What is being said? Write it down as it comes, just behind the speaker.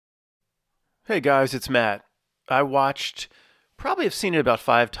Hey guys, it's Matt. I watched, probably have seen it about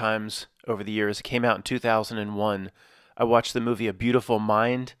 5 times over the years. It came out in 2001. I watched the movie A Beautiful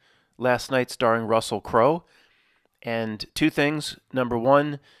Mind last night starring Russell Crowe. And two things. Number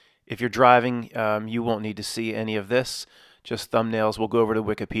one, if you're driving, you won't need to see any of this, just thumbnails. We'll go over to the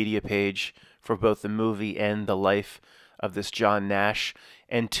Wikipedia page for both the movie and the life of this John Nash.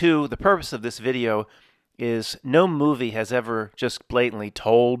 And two, the purpose of this video is no movie has ever just blatantly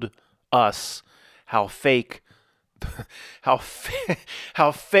told us how fake how how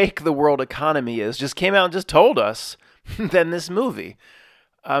fake the world economy is. Just came out and just told us than this movie.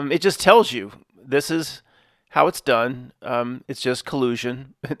 It just tells you this is how it's done. It's just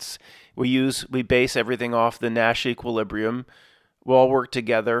collusion. We base everything off the Nash equilibrium. We'll all work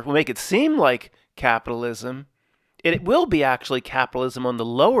together. We'll make it seem like capitalism. It will be actually capitalism on the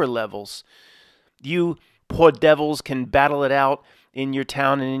lower levels. You poor devils can battle it out in your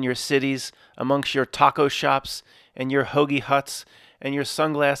town and in your cities, amongst your taco shops and your hoagie huts and your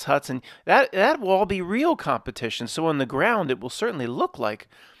sunglass huts, and that will all be real competition. So on the ground, it will certainly look like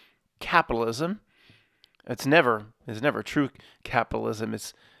capitalism. It's never true capitalism.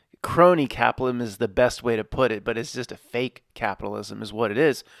 It's crony capitalism is the best way to put it, but it's just a fake capitalism is what it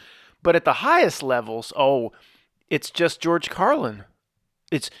is. But at the highest levels, it's just George Carlin.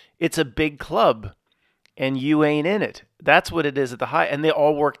 It's a big club, and you ain't in it. That's what it is at the high, and they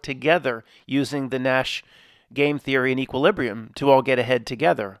all work together using the Nash game theory and equilibrium to all get ahead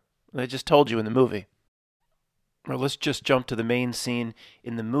together. I just told you in the movie. Well, let's just jump to the main scene.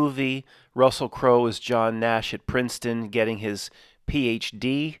 In the movie, Russell Crowe is John Nash at Princeton getting his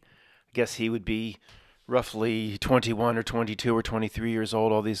PhD. I guess he would be roughly 21 or 22 or 23 years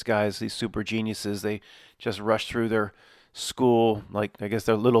old. All these guys, these super geniuses, they just rush through their school, like I guess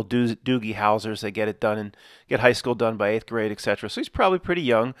they're little Doogie Howsers. They get it done and get high school done by 8th grade, etc. So he's probably pretty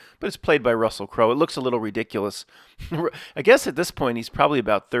young, but it's played by Russell Crowe. It looks a little ridiculous. I guess at this point he's probably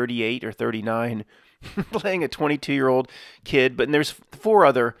about 38 or 39, playing a 22-year-old kid. But there's four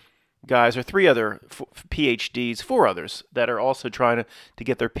other guys, or three other PhDs, four others that are also trying to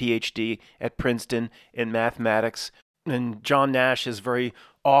get their PhD at Princeton in mathematics. And John Nash is very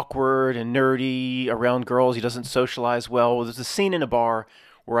awkward and nerdy around girls. He doesn't socialize well. There's a scene in a bar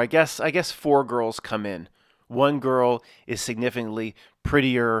where I guess four girls come in. One girl is significantly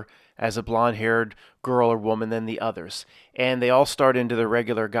prettier as a blonde-haired girl or woman than the others. And they all start into the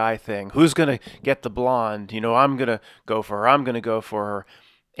regular guy thing. Who's going to get the blonde? I'm going to go for her. I'm going to go for her.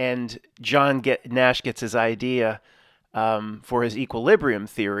 And Nash gets his idea for his equilibrium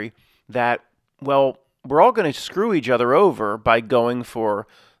theory that, well, we're all going to screw each other over by going for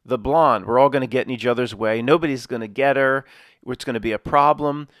the blonde. We're all going to get in each other's way. Nobody's going to get her. It's going to be a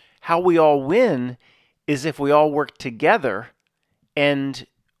problem. How we all win is if we all work together and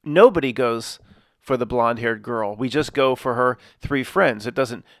nobody goes for the blonde-haired girl. We just go for her three friends. It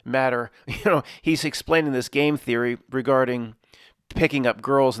doesn't matter. He's explaining this game theory regarding picking up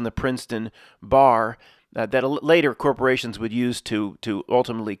girls in the Princeton bar that later corporations would use to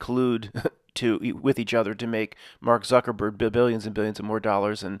ultimately collude with each other to make Mark Zuckerberg billions and billions of more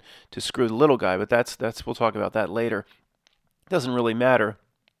dollars and to screw the little guy. But that's we'll talk about that later. It doesn't really matter,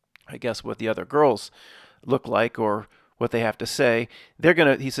 I guess, what the other girls look like or what they have to say.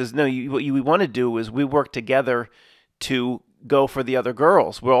 He says, no, what we want to do is we work together to go for the other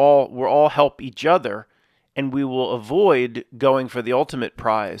girls. We'll all help each other, and we will avoid going for the ultimate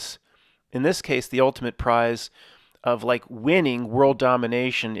prize. In this case, the ultimate prize of like winning world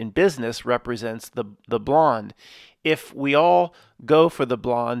domination in business represents the blonde. If we all go for the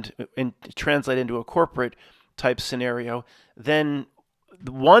blonde and translate into a corporate type scenario, then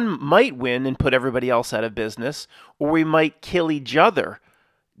one might win and put everybody else out of business, or we might kill each other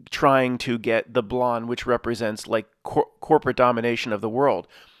trying to get the blonde, which represents like corporate domination of the world.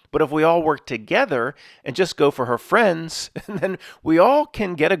 But if we all work together and just go for her friends, then we all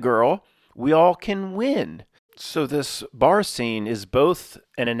can get a girl, we all can win. So this bar scene is both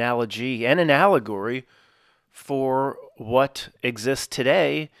an analogy and an allegory for what exists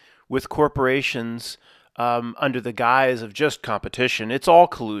today with corporations under the guise of just competition. It's all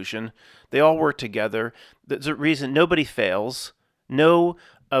collusion. They all work together. There's a reason nobody fails. No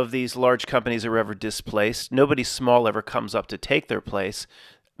of these large companies are ever displaced. Nobody small ever comes up to take their place.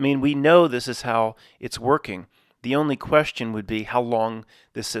 I mean, we know this is how it's working. The only question would be how long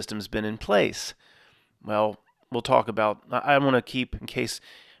this system's been in place. Well, we'll talk about. I want to keep, in case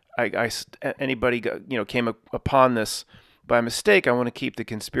anybody came upon this by mistake, I want to keep the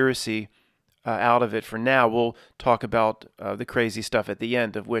conspiracy out of it for now. We'll talk about the crazy stuff at the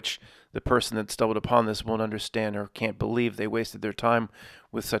end, of which the person that stumbled upon this won't understand or can't believe they wasted their time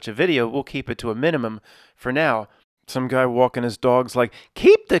with such a video. We'll keep it to a minimum for now. Some guy walking his dog's like,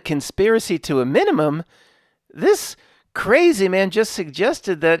 keep the conspiracy to a minimum? This crazy man just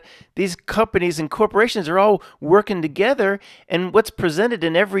suggested that these companies and corporations are all working together, and what's presented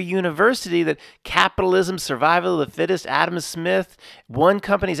in every university, that capitalism, survival of the fittest, Adam Smith, one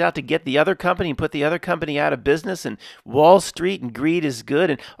company's out to get the other company and put the other company out of business, and Wall Street and greed is good,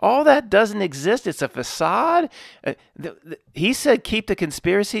 and all that doesn't exist. It's a facade. He said keep the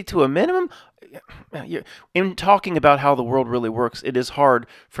conspiracy to a minimum. In talking about how the world really works, it is hard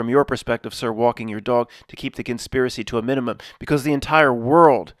from your perspective, sir, walking your dog, to keep the conspiracy to a minimum, because the entire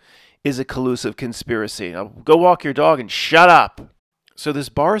world is a collusive conspiracy. Now, go walk your dog and shut up. So this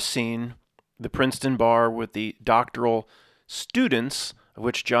bar scene, the Princeton bar with the doctoral students, of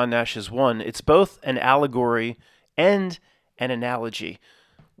which John Nash is one, it's both an allegory and an analogy.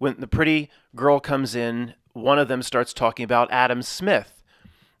 When the pretty girl comes in, one of them starts talking about Adam Smith.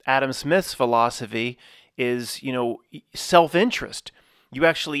 Adam Smith's philosophy is, self-interest. You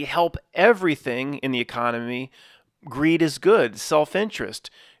actually help everything in the economy. Greed is good. Self-interest.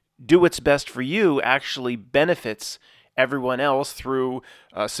 Do what's best for you actually benefits everyone else through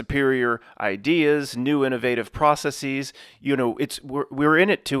superior ideas, new innovative processes. We're in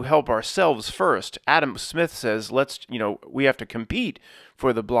it to help ourselves first. Adam Smith says, we have to compete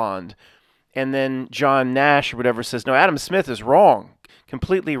for the blonde. And then John Nash or whatever says, no, Adam Smith is wrong.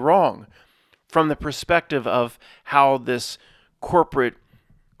 Completely wrong from the perspective of how this corporate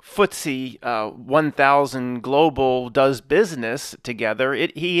FTSE 1000 global does business together.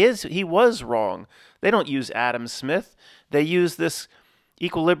 He was wrong. They don't use Adam Smith. They use this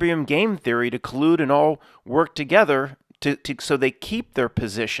equilibrium game theory to collude and all work together so they keep their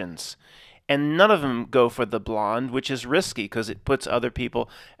positions. And none of them go for the blonde, which is risky because it puts other people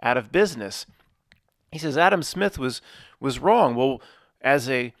out of business. He says Adam Smith was wrong. Well,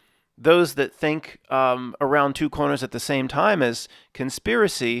 those that think around two corners at the same time as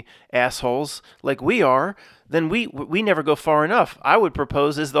conspiracy assholes like we are, then we never go far enough. I would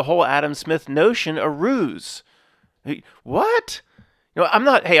propose, is the whole Adam Smith notion a ruse? What? I'm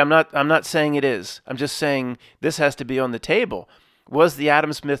not saying it is. I'm just saying this has to be on the table. Was the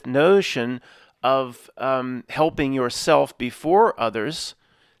Adam Smith notion of helping yourself before others,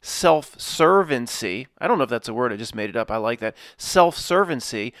 self-servancy, I don't know if that's a word, I just made it up, I like that,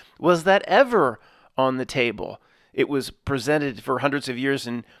 self-servancy, was that ever on the table? It was presented for hundreds of years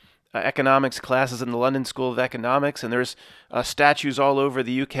in economics classes in the London School of Economics, and there's statues all over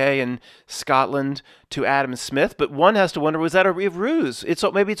the UK and Scotland to Adam Smith, but one has to wonder, was that a ruse?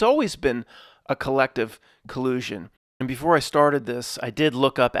 Maybe it's always been a collective collusion. And before I started this, I did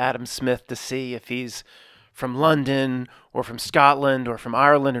look up Adam Smith to see if he's from London or from Scotland or from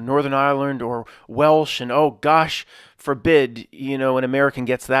Ireland or Northern Ireland or Welsh, and oh gosh forbid, an American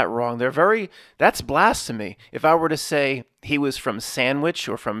gets that wrong. That's blasphemy. If I were to say he was from Sandwich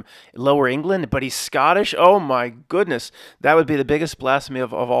or from Lower England, but he's Scottish, oh my goodness, that would be the biggest blasphemy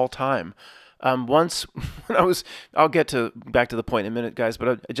of all time. Once when I'll get back to the point in a minute, guys,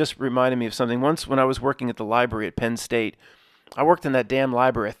 but it just reminded me of something. Once when I was working at the library at Penn State, I worked in that damn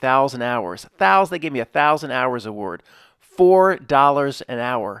library 1,000 hours. They gave me 1,000 hours award, $4 an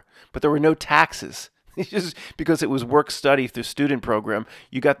hour, but there were no taxes. Just because it was work study through student program,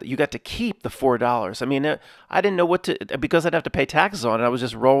 you got to keep the $4. I mean, I didn't know what to, because I'd have to pay taxes on it. I was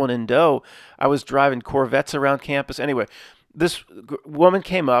just rolling in dough. I was driving Corvettes around campus. Anyway, this woman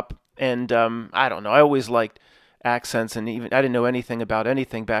came up, and I don't know. I always liked accents, and even I didn't know anything about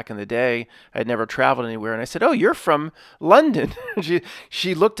anything back in the day. I had never traveled anywhere, and I said, "Oh, you're from London."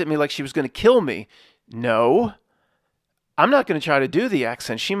 She looked at me like she was going to kill me. No, I'm not going to try to do the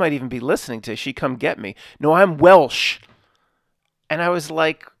accent. She might even be listening to. She come get me. No, I'm Welsh. And I was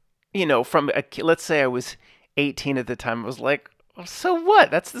like, let's say I was 18 at the time. I was like, well, so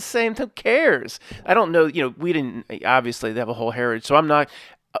what? That's the same. Who cares? I don't know. We didn't, obviously they have a whole heritage. So I'm not,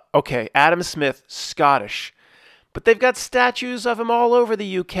 okay, Adam Smith, Scottish. But they've got statues of him all over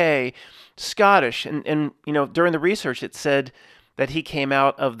the UK, Scottish. And during the research, it said that he came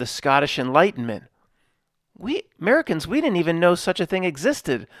out of the Scottish Enlightenment. We Americans, we didn't even know such a thing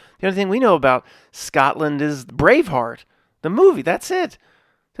existed. The only thing we know about Scotland is Braveheart, the movie. That's it.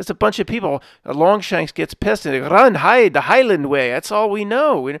 There's a bunch of people. Longshanks gets pissed and they run, hide the Highland way. That's all we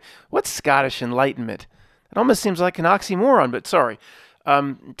know. What's Scottish Enlightenment? It almost seems like an oxymoron, but sorry.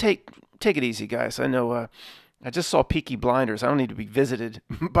 Take it easy, guys. I know. I just saw Peaky Blinders. I don't need to be visited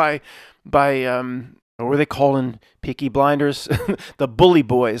by what were they calling Peaky Blinders? The Bully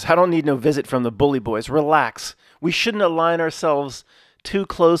Boys. I don't need no visit from the Bully Boys. Relax. We shouldn't align ourselves too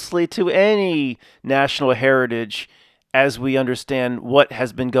closely to any national heritage as we understand what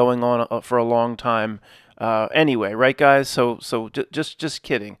has been going on for a long time. Anyway, right, guys? So just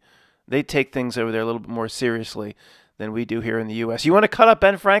kidding. They take things over there a little bit more seriously than we do here in the U.S. You want to cut up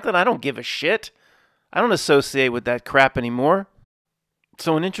Ben Franklin? I don't give a shit. I don't associate with that crap anymore.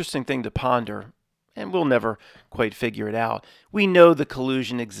 So an interesting thing to ponder, and we'll never quite figure it out. We know the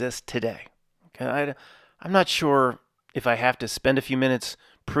collusion exists today. Okay, I'm not sure if I have to spend a few minutes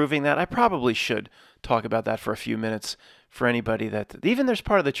proving that. I probably should talk about that for a few minutes for anybody that even there's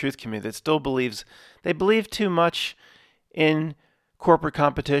part of the truth community that still believes they believe too much in corporate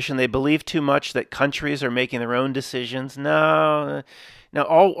competition. They believe too much that countries are making their own decisions. No. Now,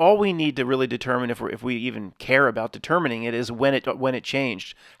 all we need to really determine, if we even care about determining it, is when it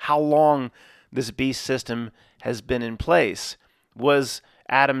changed. How long this beast system has been in place. Was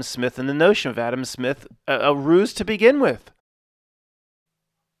Adam Smith and the notion of Adam Smith a ruse to begin with?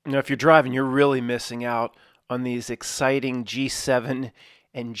 Now, if you're driving, you're really missing out on these exciting G7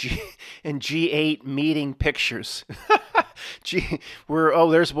 and G8 meeting pictures.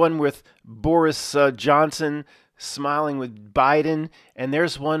 There's one with Boris Johnson smiling with Biden, and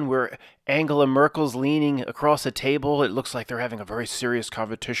there's one where Angela Merkel's leaning across a table. It looks like they're having a very serious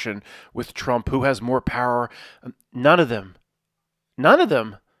competition with Trump. Who has more power? None of them. None of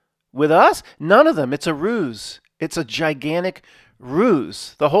them. With us? None of them. It's a ruse. It's a gigantic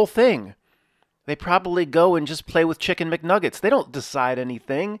ruse. The whole thing. They probably go and just play with chicken McNuggets. They don't decide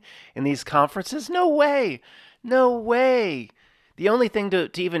anything in these conferences. No way. No way. The only thing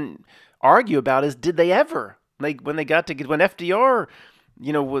to even argue about is, did they ever? When FDR,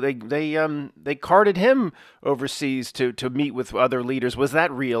 they carted him overseas to meet with other leaders. Was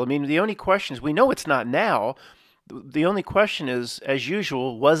that real? I mean, the only question is, we know it's not now. The only question is, as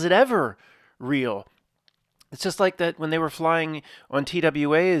usual, was it ever real? It's just like that when they were flying on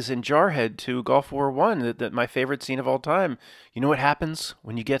TWAs in Jarhead to Gulf War I, that my favorite scene of all time. You know what happens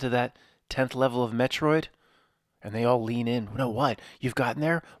when you get to that 10th level of Metroid? And they all lean in. No, what? You've gotten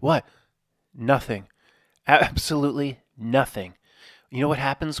there? What? Nothing. Absolutely nothing. You know what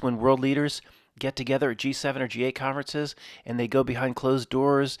happens when world leaders get together at G7 or G8 conferences and they go behind closed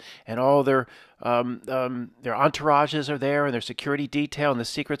doors and all their entourages are there and their security detail and the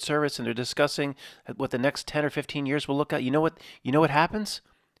Secret Service, and they're discussing what the next 10 or 15 years will look like? You know what happens?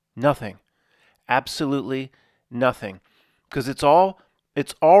 Nothing. Absolutely nothing. Because it's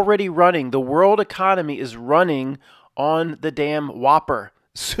already running. The world economy is running on the damn Whopper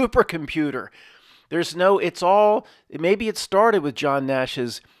supercomputer. Maybe it started with John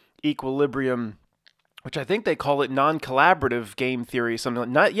Nash's equilibrium, which I think they call it non-collaborative game theory,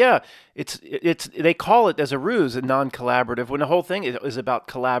 something like that. They call it as a ruse, a non-collaborative, when the whole thing is about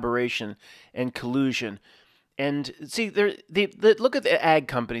collaboration and collusion. And see, look at the ag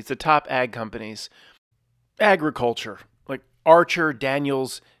companies, the top ag companies, agriculture, like Archer,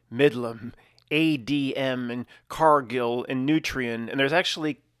 Daniels, Midland, ADM, and Cargill, and Nutrien, and there's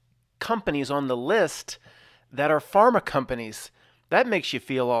actually companies on the list that are pharma companies. That makes you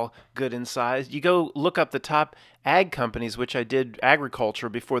feel all good inside. You go look up the top ag companies, which I did agriculture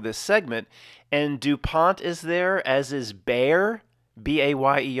before this segment, and DuPont is there, as is Bayer,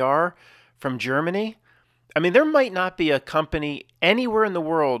 Bayer, from Germany. I mean, there might not be a company anywhere in the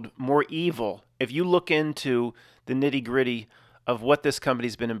world more evil if you look into the nitty-gritty of what this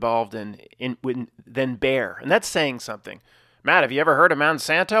company's been involved in than Bayer. And that's saying something. Matt, have you ever heard of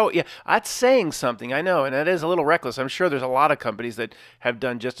Monsanto? Yeah, that's saying something, I know, and that is a little reckless. I'm sure there's a lot of companies that have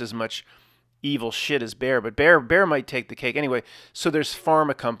done just as much evil shit as Bayer, but Bayer might take the cake. Anyway, so there's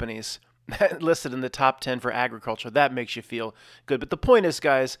pharma companies listed in the top 10 for agriculture. That makes you feel good. But the point is,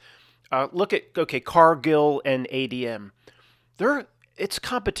 guys, look at, Cargill and ADM. It's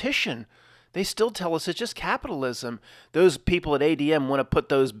competition. They still tell us it's just capitalism. Those people at ADM want to put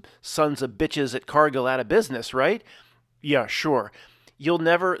those sons of bitches at Cargill out of business, right? Yeah, sure. You'll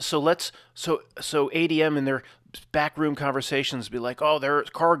never. So ADM in their backroom conversations be like, oh, they're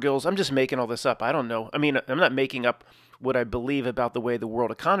Cargills. I'm just making all this up. I don't know. I mean, I'm not making up what I believe about the way the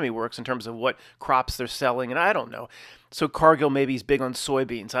world economy works in terms of what crops they're selling, and I don't know. So Cargill maybe is big on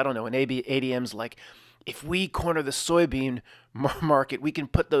soybeans. I don't know. And ADM's like, if we corner the soybean market, we can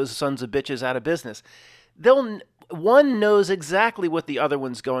put those sons of bitches out of business. One knows exactly what the other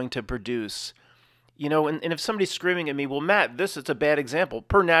one's going to produce. And if somebody's screaming at me, well, Matt, it's a bad example.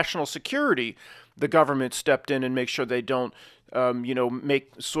 Per national security, the government stepped in and make sure they don't, drive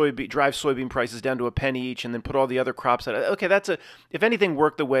soybean prices down to a penny each and then put all the other crops out. Okay, if anything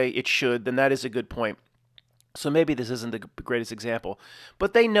worked the way it should, then that is a good point. So maybe this isn't the greatest example,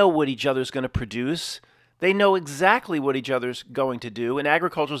 but they know what each other's going to produce. They know exactly what each other's going to do, and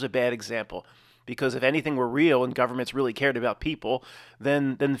agriculture is a bad example because if anything were real and governments really cared about people,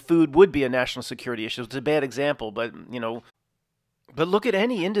 then food would be a national security issue. It's a bad example, but but look at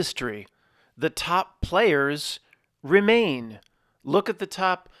any industry. The top players remain. Look at the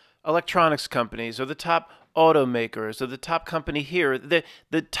top electronics companies or the top automakers or the top company here.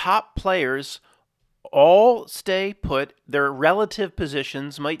 The top players all stay put. Their relative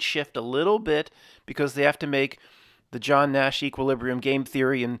positions might shift a little bit because they have to make the John Nash equilibrium game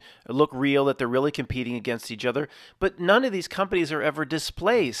theory and look real, that they're really competing against each other. But none of these companies are ever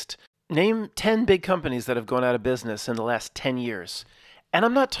displaced. Name 10 big companies that have gone out of business in the last 10 years. And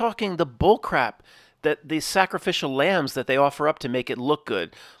I'm not talking the bullcrap, that the sacrificial lambs that they offer up to make it look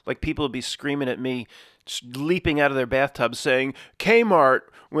good. Like people would be screaming at me, leaping out of their bathtubs saying, Kmart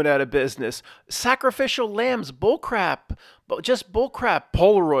went out of business. Sacrificial lambs, bullcrap. Just bullcrap.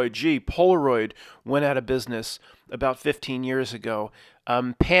 Polaroid went out of business about 15 years ago.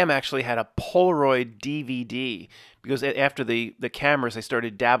 Pam actually had a Polaroid DVD because after the cameras, they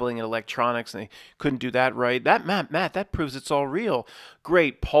started dabbling in electronics and they couldn't do that right. Matt, that proves it's all real.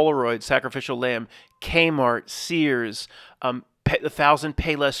 Great. Polaroid, sacrificial lamb, Kmart, Sears, 1,000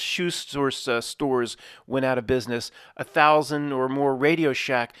 Payless shoe stores went out of business. 1,000 or more Radio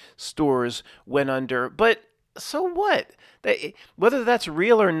Shack stores went under. But so what? Whether that's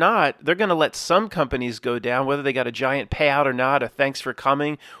real or not, they're going to let some companies go down, whether they got a giant payout or not, a thanks for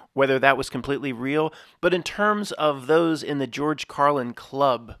coming, whether that was completely real. But in terms of those in the George Carlin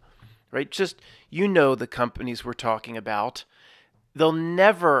Club, right, just the companies we're talking about, they'll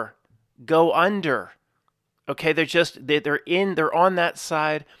never go under. Okay, they're on that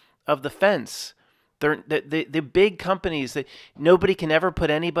side of the fence. They're the big companies that nobody can ever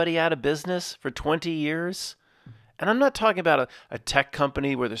put anybody out of business for 20 years. And I'm not talking about a tech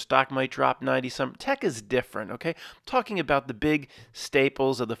company where the stock might drop 90-some. Tech is different, okay? I'm talking about the big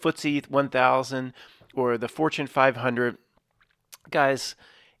staples of the FTSE 1000 or the Fortune 500. Guys,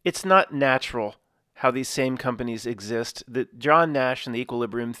 it's not natural how these same companies exist. John Nash and the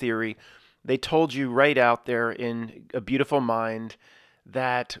equilibrium theory, they told you right out there in A Beautiful Mind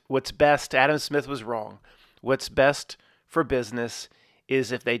that what's best, Adam Smith was wrong, what's best for business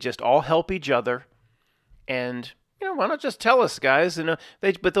is if they just all help each other. And why not just tell us, guys?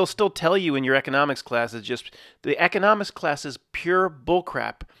 But they'll still tell you in your economics class. The economics class is pure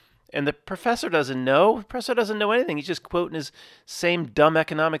bullcrap, and the professor doesn't know. The professor doesn't know anything. He's just quoting his same dumb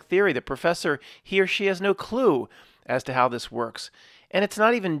economic theory. The professor, he or she, has no clue as to how this works, and it's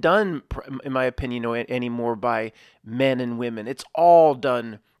not even done, in my opinion, anymore by men and women. It's all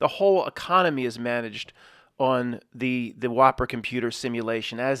done. The whole economy is managed on the Whopper computer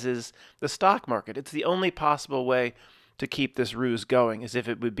simulation, as is the stock market. It's the only possible way to keep this ruse going, as if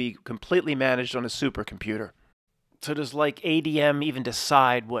it would be completely managed on a supercomputer. So does ADM even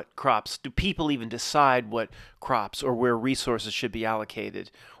decide what crops? Do people even decide what crops or where resources should be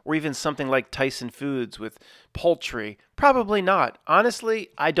allocated? Or even something like Tyson Foods with poultry? Probably not. Honestly,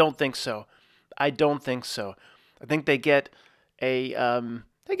 I don't think so. I think they get They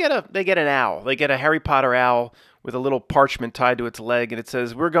get an owl. They get a Harry Potter owl with a little parchment tied to its leg, and it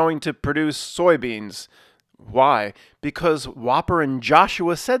says, "We're going to produce soybeans." Why? Because Whopper and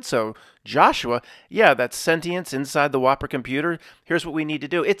Joshua said so. Joshua, yeah, that's sentience inside the Whopper computer. Here's what we need to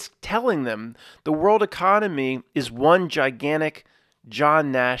do. It's telling them the world economy is one gigantic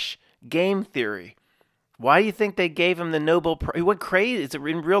John Nash game theory. Why do you think they gave him the Nobel Prize? He went crazy. It's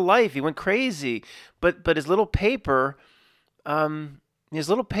in real life. He went crazy. But his little paper,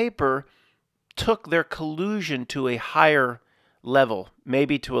 took their collusion to a higher level,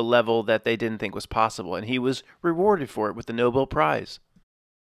 maybe to a level that they didn't think was possible, and he was rewarded for it with the Nobel Prize.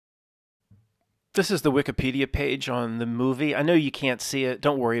 This is the Wikipedia page on the movie. I know you can't see it.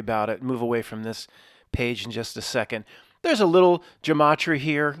 Don't worry about it. Move away from this page in just a second. There's a little gematria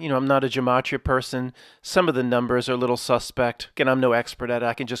here. I'm not a gematria person. Some of the numbers are a little suspect. Again, I'm no expert at it.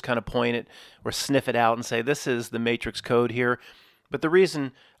 I can just kind of point it or sniff it out and say, this is the matrix code here. But the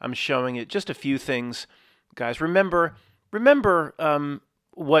reason I'm showing it, just a few things, guys. Remember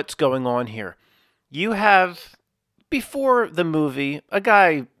what's going on here. You have, before the movie, a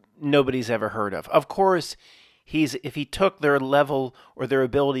guy nobody's ever heard of. Of course, if he took their level or their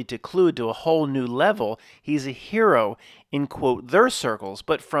ability to collude to a whole new level, he's a hero in, quote, their circles.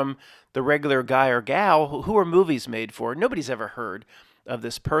 But from the regular guy or gal, who are movies made for? Nobody's ever heard of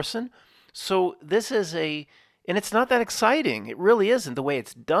this person. So this is and it's not that exciting. It really isn't. The way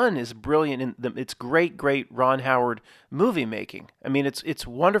it's done is brilliant. It's great Ron Howard movie making. I mean, it's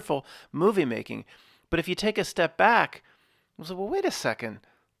wonderful movie making. But if you take a step back, I was like, well, wait a second.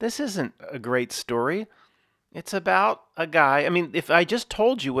 This isn't a great story. It's about a guy. I mean, if I just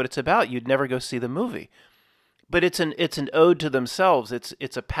told you what it's about, you'd never go see the movie. But it's an ode to themselves.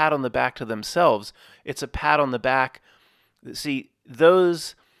 It's a pat on the back to themselves. It's a pat on the back. See,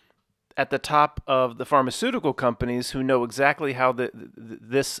 those at the top of the pharmaceutical companies who know exactly how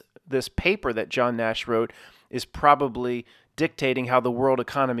this paper that John Nash wrote is probably dictating how the world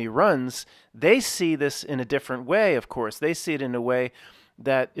economy runs, they see this in a different way, of course. They see it in a way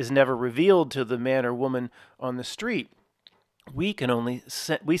that is never revealed to the man or woman on the street. We can only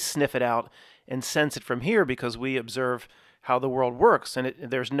we sniff it out and sense it from here because we observe how the world works, and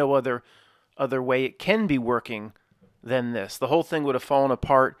there's no other way it can be working than this. The whole thing would have fallen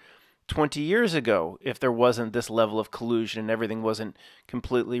apart 20 years ago if there wasn't this level of collusion and everything wasn't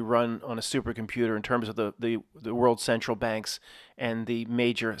completely run on a supercomputer in terms of the world central banks and the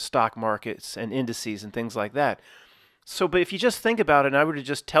major stock markets and indices and things like that. So, but if you just think about it, and I were to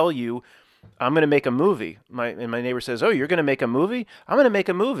just tell you, I'm going to make a movie, and my neighbor says, "Oh, you're going to make a movie? I'm going to make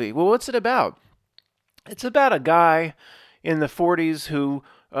a movie." Well, what's it about? It's about a guy in the 40s who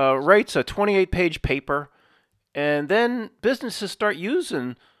writes a 28-page paper, and then businesses start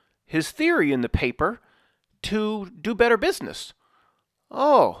using his theory in the paper to do better business.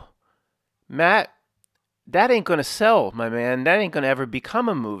 Oh, Matt, that ain't going to sell, my man. That ain't going to ever become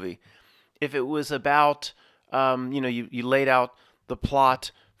a movie. If it was about, you laid out the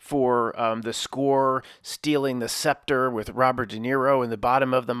plot for the score stealing the scepter with Robert De Niro in the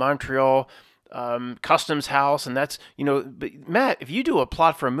bottom of the Montreal customs house, and that's, but Matt, if you do a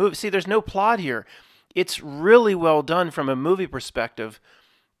plot for a movie, see, there's no plot here. It's really well done from a movie perspective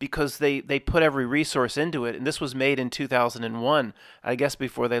because they put every resource into it, and this was made in 2001, I guess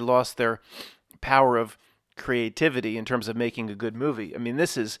before they lost their power of creativity in terms of making a good movie. I mean,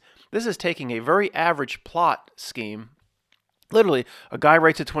 this is taking a very average plot scheme. Literally, a guy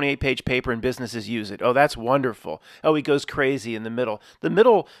writes a 28-page paper and businesses use it. Oh, that's wonderful. Oh, he goes crazy in the middle. The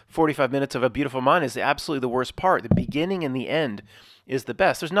middle 45 minutes of A Beautiful Mind is absolutely the worst part. The beginning and the end is the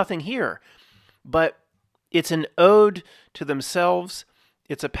best. There's nothing here. But it's an ode to themselves.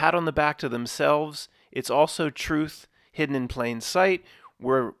 It's a pat on the back to themselves. It's also truth hidden in plain sight,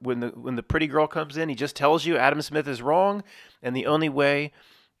 where when the pretty girl comes in, he just tells you Adam Smith is wrong, and the only way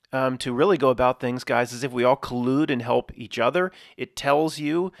to really go about things, guys, is if we all collude and help each other. It tells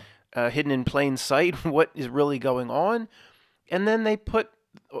you, hidden in plain sight, what is really going on. And then they put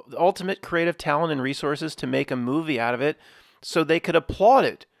ultimate creative talent and resources to make a movie out of it so they could applaud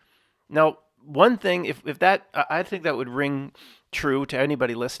it. Now, one thing, if that, I think that would ring true to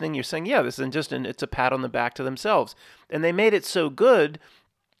anybody listening. You're saying, yeah, this isn't just it's a pat on the back to themselves. And they made it so good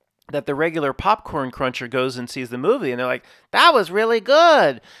that the regular popcorn cruncher goes and sees the movie, and they're like, that was really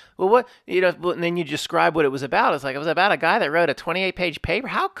good. Well, what, and then you describe what it was about. It's like, it was about a guy that wrote a 28-page paper.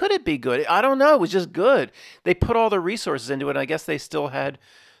 How could it be good? I don't know. It was just good. They put all their resources into it, and I guess they still had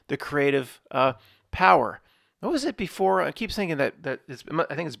the creative power. What was it before? I keep thinking that I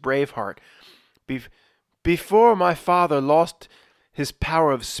think it's Braveheart. Before my father lost his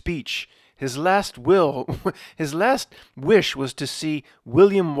power of speech, his last wish was to see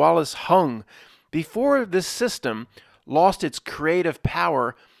William Wallace hung. Before this system lost its creative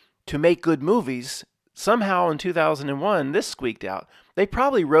power to make good movies, somehow in 2001, this squeaked out. They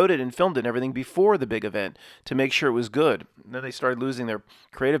probably wrote it and filmed it and everything before the big event to make sure it was good. And then they started losing their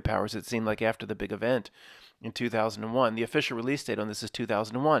creative powers, it seemed like, after the big event in 2001. The official release date on this is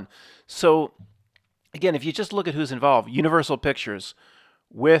 2001. So, again, if you just look at who's involved, Universal Pictures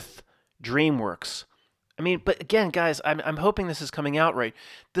with DreamWorks. I mean, but again, guys, I'm hoping this is coming out right.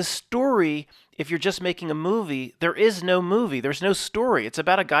 The story, if you're just making a movie, there is no movie. There's no story. It's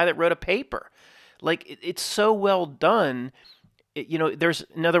about a guy that wrote a paper. Like, it's so well done.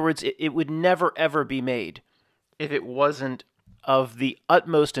 In other words, it would never, ever be made if it wasn't of the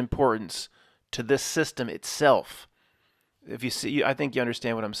utmost importance to this system itself. If you see, I think you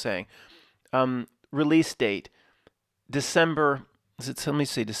understand what I'm saying. Release date, December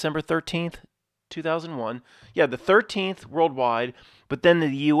 13th, 2001. Yeah, the 13th worldwide, but then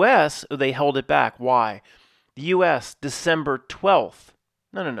the U.S., they held it back. Why? The U.S., December 12th.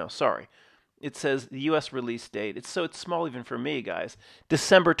 No, sorry. It says the U.S. release date. It's small even for me, guys.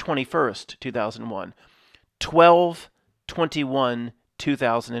 December 21st, 2001.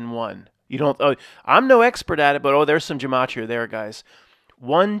 12/21/2001. You don't. Oh, I'm no expert at it, but there's some gematria there, guys.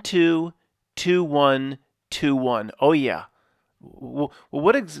 12/21/21. Oh yeah. Well,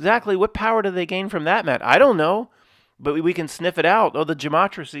 what power do they gain from that, Matt? I don't know, but we can sniff it out. Oh, the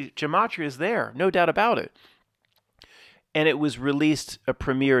gematria is there, no doubt about it. And it was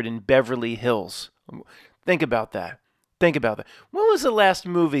premiered in Beverly Hills. Think about that. Think about that. When was the last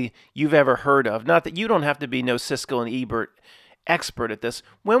movie you've ever heard of? Not that you don't have to be no Siskel and Ebert expert at this.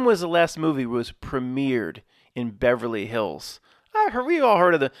 When was the last movie was premiered in Beverly Hills? We all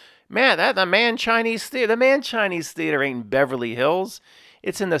heard of the Man Chinese Theater. The Man Chinese Theater ain't in Beverly Hills.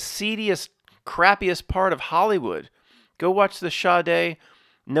 It's in the seediest, crappiest part of Hollywood. Go watch the Sade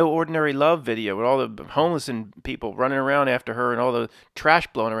No Ordinary Love video with all the homeless and people running around after her and all the trash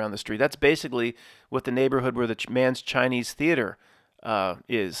blowing around the street. That's basically what the neighborhood where the Man's Chinese Theater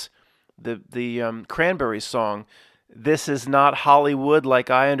is. The Cranberries song, "This is not Hollywood like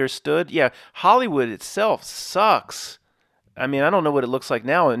I understood." Yeah, Hollywood itself sucks. I mean, I don't know what it looks like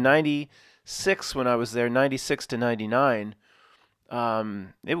now. In 96, when I was there, 96 to 99,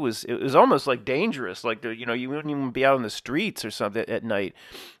 it was almost like dangerous. Like, you wouldn't even be out on the streets or something at night.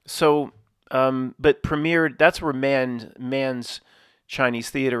 So, but premiered, that's where Man's Chinese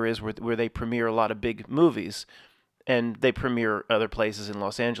Theater is, where they premiere a lot of big movies. And they premiere other places in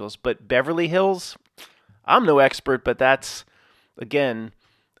Los Angeles. But Beverly Hills, I'm no expert, but that's, again,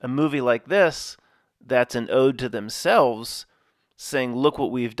 a movie like this that's an ode to themselves, saying, look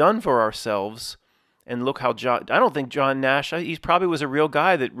what we've done for ourselves, and look how I don't think John Nash, he probably was a real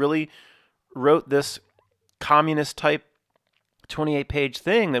guy that really wrote this communist-type 28-page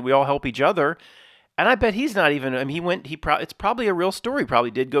thing that we all help each other. And I bet he's not even, I mean, it's probably a real story. He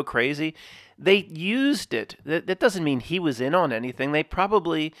probably did go crazy. They used it. That doesn't mean he was in on anything. They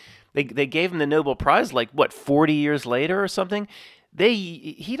gave him the Nobel Prize, 40 years later or something?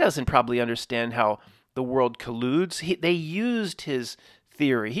 He doesn't probably understand how the world colludes. They used his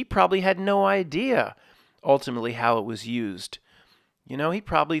theory. He probably had no idea ultimately how it was used. He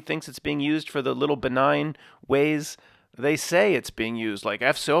probably thinks it's being used for the little benign ways they say it's being used. Like,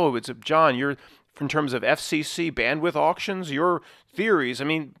 John, you're, in terms of FCC bandwidth auctions, your theories, I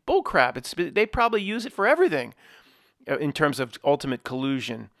mean, bullcrap. They probably use it for everything in terms of ultimate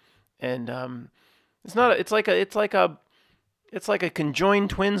collusion. And it's like a conjoined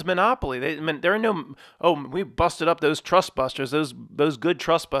twins monopoly. There are no, we busted up those trust busters, those good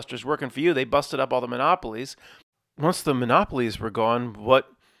trust busters working for you. They busted up all the monopolies. Once the monopolies were gone, what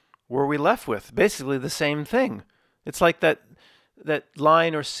were we left with? Basically the same thing. It's like that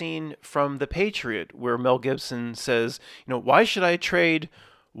line or scene from The Patriot where Mel Gibson says, why should I trade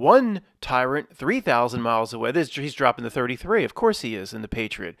one tyrant 3,000 miles away? He's dropping the 33. Of course he is in The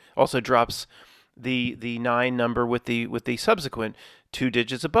Patriot. Also drops the 9 number with the subsequent 2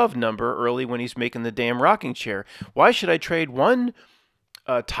 digits above number early when he's making the damn rocking chair. Why should I trade one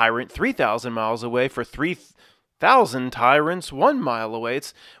tyrant 3,000 miles away for 3,000 tyrants 1 mile away?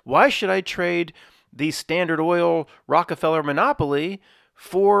 Why should I trade the Standard Oil Rockefeller monopoly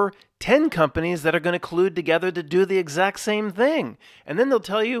for 10 companies that are going to collude together to do the exact same thing? And then they'll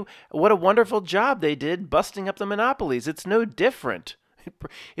tell you what a wonderful job they did busting up the monopolies. It's no different.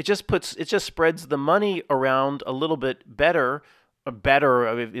 It just spreads the money around a little bit better. I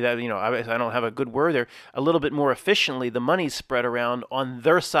don't have a good word there. A little bit more efficiently, the money's spread around on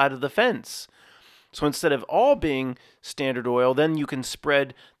their side of the fence. So instead of all being Standard Oil, then you can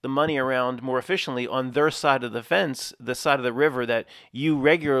spread the money around more efficiently on their side of the fence, the side of the river that you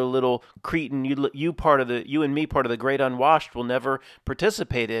regular little cretin, you and me, part of the great unwashed, will never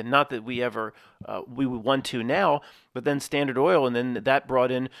participate in. Not that we would want to now, but then Standard Oil, and then that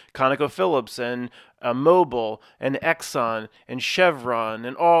brought in ConocoPhillips and Mobil and Exxon and Chevron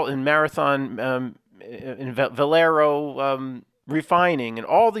and Marathon and Valero Refining, and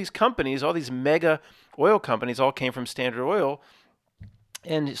all these companies, all these mega oil companies, all came from Standard Oil.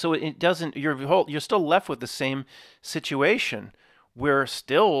 And so it doesn't. You're still left with the same situation where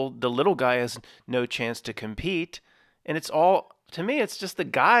still the little guy has no chance to compete. And it's all, to me, it's just the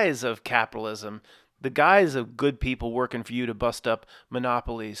guise of capitalism, the guise of good people working for you to bust up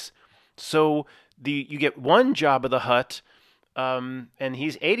monopolies. So you get one Jabba the Hutt, and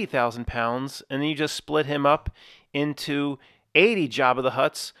he's 80,000 pounds, and then you just split him up into 80 Jabba the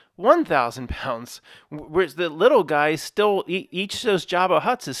Hutts, 1,000 pounds. Whereas the little guy still, each of those Jabba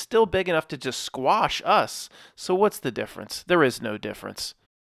Hutts is still big enough to just squash us. So what's the difference? There is no difference.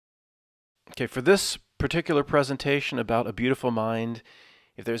 Okay, for this particular presentation about A Beautiful Mind,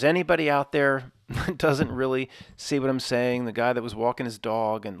 if there's anybody out there that doesn't really see what I'm saying, the guy that was walking his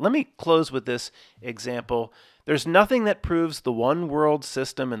dog, and let me close with this example. There's nothing that proves the one world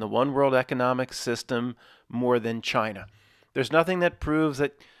system and the one world economic system more than China. There's nothing that proves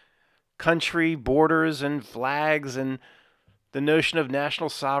that country borders and flags and the notion of national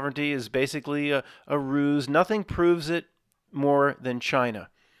sovereignty is basically a ruse. Nothing proves it more than China.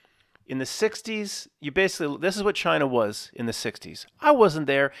 In the 60s, this is what China was in the 60s. I wasn't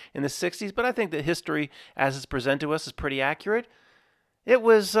there in the 60s, but I think that history as it's presented to us is pretty accurate. It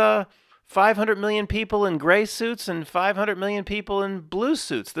was 500 million people in gray suits and 500 million people in blue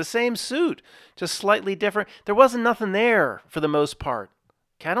suits. The same suit, just slightly different. There wasn't nothing there for the most part.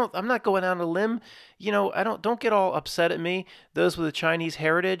 Okay, I'm not going out on a limb. Don't get all upset at me. Those with the Chinese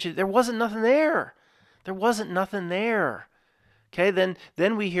heritage, there wasn't nothing there. There wasn't nothing there. Okay,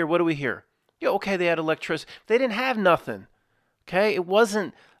 then we hear, what do we hear? Yeah, okay, they had electricity. They didn't have nothing. Okay,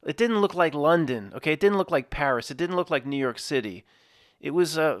 it didn't look like London. Okay, it didn't look like Paris. It didn't look like New York City. It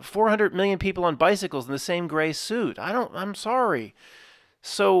was 400 million people on bicycles in the same gray suit. I'm sorry.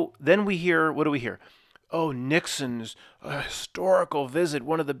 So then we hear, what do we hear? Oh, Nixon's historical visit,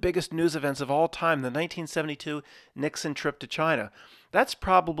 one of the biggest news events of all time, the 1972 Nixon trip to China. That's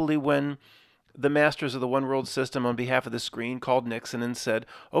probably when the masters of the one world system on behalf of the screen called Nixon and said,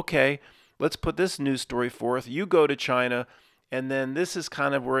 okay, let's put this news story forth. You go to China, and then this is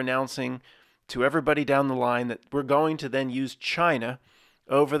kind of, we're announcing to everybody down the line that we're going to then use China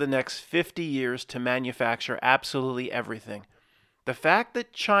over the next 50 years to manufacture absolutely everything. The fact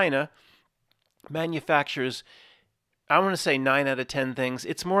that China manufactures, I want to say 9 out of 10 things,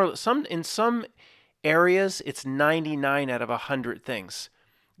 it's more, in some areas, it's 99 out of 100 things.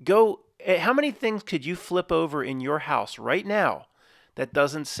 How many things could you flip over in your house right now that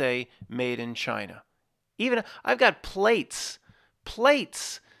doesn't say made in China? Even I've got plates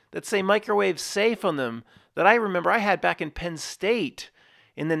that say microwave safe on them that I remember I had back in Penn State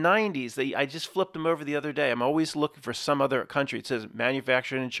in the 90s. I just flipped them over the other day. I'm always looking for some other country. It says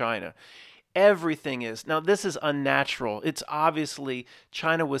manufactured in China. Everything is. Now, this is unnatural. It's obviously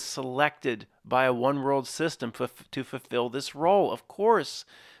China was selected by a one world system to fulfill this role. Of course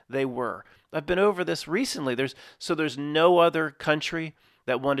they were. I've been over this recently. There's no other country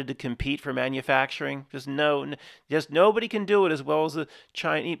that wanted to compete for manufacturing. Just nobody can do it as well as the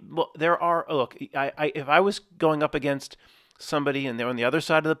Chinese. Well, look, if I was going up against somebody and they're on the other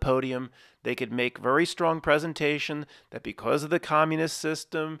side of the podium, they could make very strong presentation that because of the communist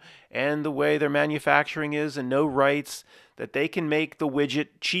system and the way their manufacturing is and no rights, that they can make the widget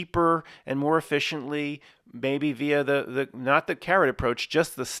cheaper and more efficiently, maybe via the not the carrot approach,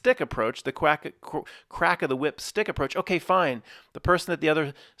 just the stick approach, the crack of the whip stick approach. Okay, fine. The person at the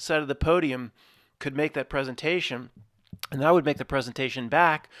other side of the podium could make that presentation, and I would make the presentation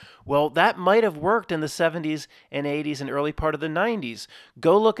back. Well, that might have worked in the 70s and 80s and early part of the 90s.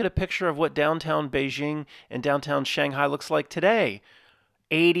 Go look at a picture of what downtown Beijing and downtown Shanghai looks like today.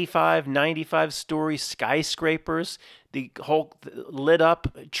 85, 95-story skyscrapers, the whole lit up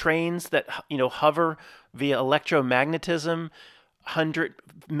trains that hover via electromagnetism, $100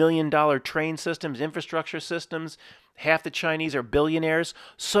 million train systems, infrastructure systems. Half the Chinese are billionaires.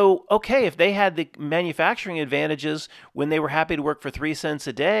 So, okay, if they had the manufacturing advantages when they were happy to work for 3 cents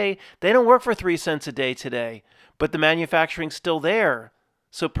a day, they don't work for 3 cents a day today, but the manufacturing's still there.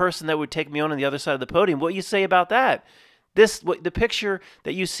 So, person that would take me on the other side of the podium, what do you say about that? The picture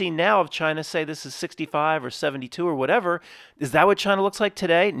that you see now of China, say this is 65 or 72 or whatever, is that what China looks like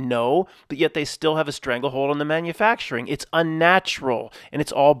today? No, but yet they still have a stranglehold on the manufacturing. It's unnatural, and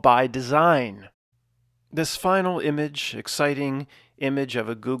it's all by design. This final image, exciting image of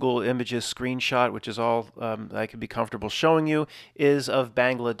a Google Images screenshot, which is all I could be comfortable showing you, is of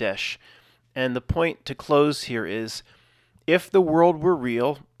Bangladesh. And the point to close here is, if the world were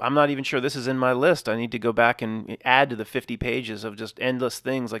real, I'm not even sure this is in my list. I need to go back and add to the 50 pages of just endless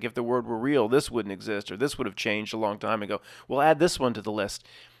things like if the world were real, this wouldn't exist, or this would have changed a long time ago. We'll add this one to the list.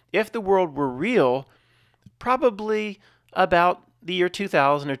 If the world were real, probably about the year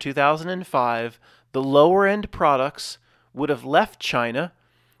 2000 or 2005, the lower-end products would have left China,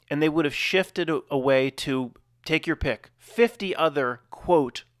 and they would have shifted away to, take your pick, 50 other,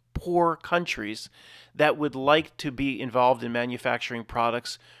 quote, poor countries that would like to be involved in manufacturing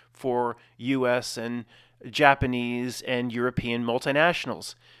products for U.S. and Japanese and European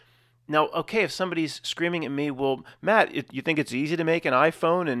multinationals. Now, okay, if somebody's screaming at me, well, Matt, you think it's easy to make an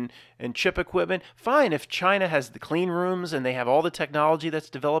iPhone and chip equipment? Fine. If China has the clean rooms and they have all the technology that's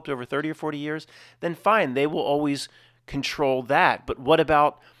developed over 30 or 40 years, then fine, they will always control that. But what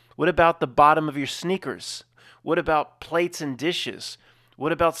about the bottom of your sneakers? What about plates and dishes?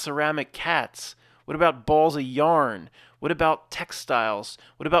 What about ceramic cats? What about balls of yarn? What about textiles?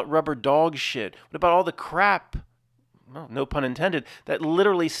 What about rubber dog shit? What about all the crap, well, no pun intended, that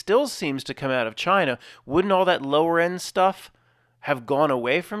literally still seems to come out of China? Wouldn't all that lower end stuff have gone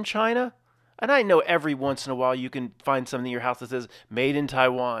away from China? And I know every once in a while you can find something in your house that says made in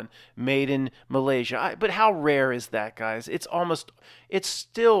Taiwan, made in Malaysia. But how rare is that, guys? It's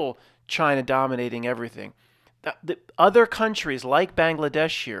still China dominating everything. The other countries like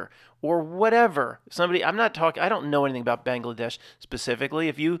Bangladesh here or whatever, somebody, I'm not talking, I don't know anything about Bangladesh specifically.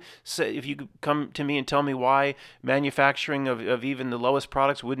 If you say, if you come to me and tell me why manufacturing of even the lowest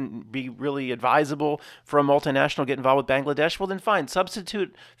products wouldn't be really advisable for a multinational to get involved with Bangladesh, well then fine,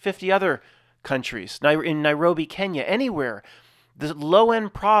 substitute 50 other countries. In Nairobi, Kenya, anywhere. The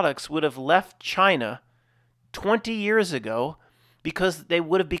low-end products would have left China 20 years ago because they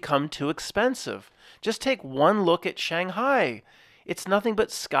would have become too expensive. Just take one look at Shanghai. It's nothing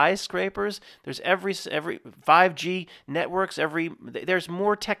but skyscrapers. There's every 5G networks. There's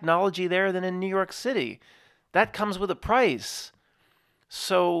more technology there than in New York City. That comes with a price.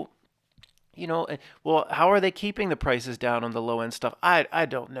 So, well, how are they keeping the prices down on the low end stuff? I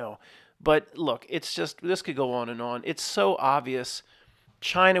don't know. But look, it's just, this could go on and on. It's so obvious.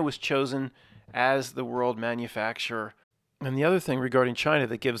 China was chosen as the world manufacturer. And the other thing regarding China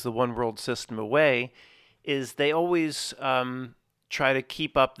that gives the one world system away is they always try to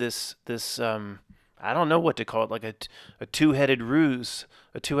keep up this I don't know what to call it, like a two-headed ruse,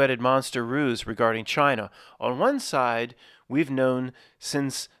 a two-headed monster ruse regarding China. On one side, we've known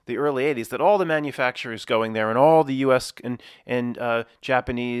since the early 80s that all the manufacturers going there and all the U.S. and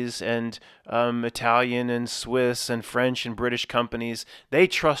Japanese and Italian and Swiss and French and British companies, they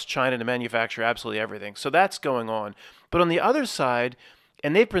trust China to manufacture absolutely everything. So that's going on. But on the other side,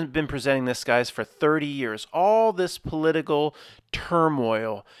 and they've been presenting this, guys, for 30 years, all this political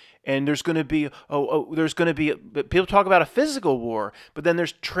turmoil. And there's going to be, people talk about a physical war, but then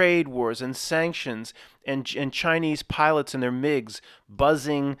there's trade wars and sanctions and Chinese pilots and their MiGs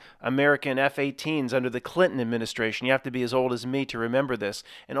buzzing American F-18s under the Clinton administration. You have to be as old as me to remember this.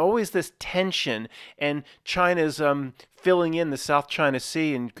 And always this tension, and China's filling in the South China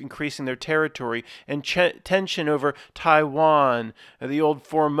Sea and increasing their territory, and tension over Taiwan, the old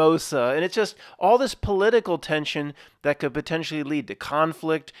Formosa, and it's just all this political tension that could potentially lead to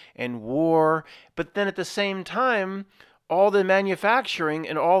conflict and war. But then at the same time, all the manufacturing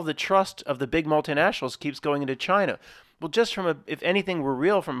and all the trust of the big multinationals keeps going into China. Well, just if anything were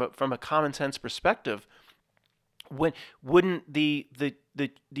real from a common sense perspective, wouldn't the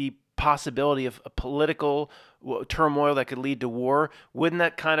possibility of a political turmoil that could lead to war, wouldn't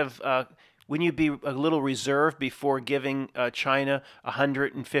that kind of wouldn't you be a little reserved before giving China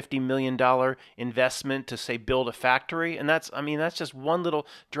 $150 million investment to, say, build a factory? And that's just one little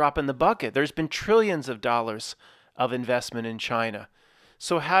drop in the bucket. There's been trillions of dollars of investment in China.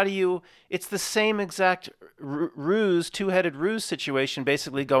 So how do you, it's the same exact ruse, two-headed ruse situation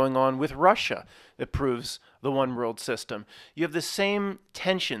basically going on with Russia that proves the one world system. You have the same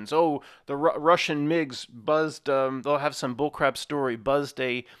tensions. Oh, the Russian MiGs buzzed, they'll have some bullcrap story, buzzed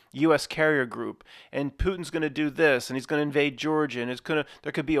a U.S. carrier group, and Putin's going to do this, and he's going to invade Georgia, and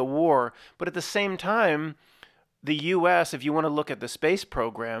there could be a war. But at the same time, the U.S., if you want to look at the space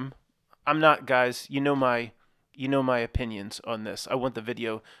program, I'm not, guys, you know my opinions on this. I want the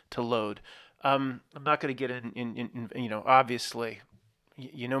video to load. I'm not going to get in obviously,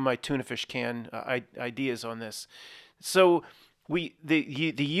 my tuna fish can ideas on this. So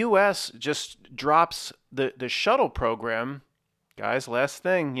the U.S. just drops the shuttle program, guys. Last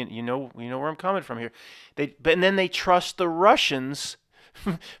thing, you know where I'm coming from here. And then they trust the Russians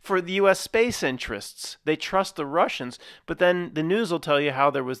for the U.S. space interests. They trust the Russians, but then the news will tell you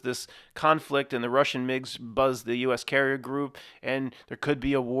how there was this conflict and the Russian MiGs buzzed the U.S. carrier group, and there could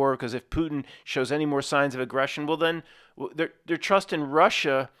be a war because if Putin shows any more signs of aggression, well then their trust in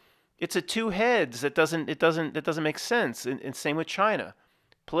Russia, it's a two heads. That doesn't make sense. And same with China.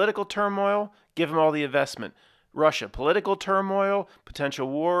 Political turmoil, give them all the investment. Russia, political turmoil, potential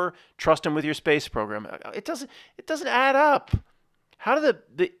war, trust them with your space program. It doesn't add up. How do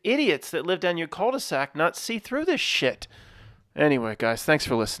the idiots that live down your cul-de-sac not see through this shit? Anyway, guys, thanks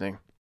for listening.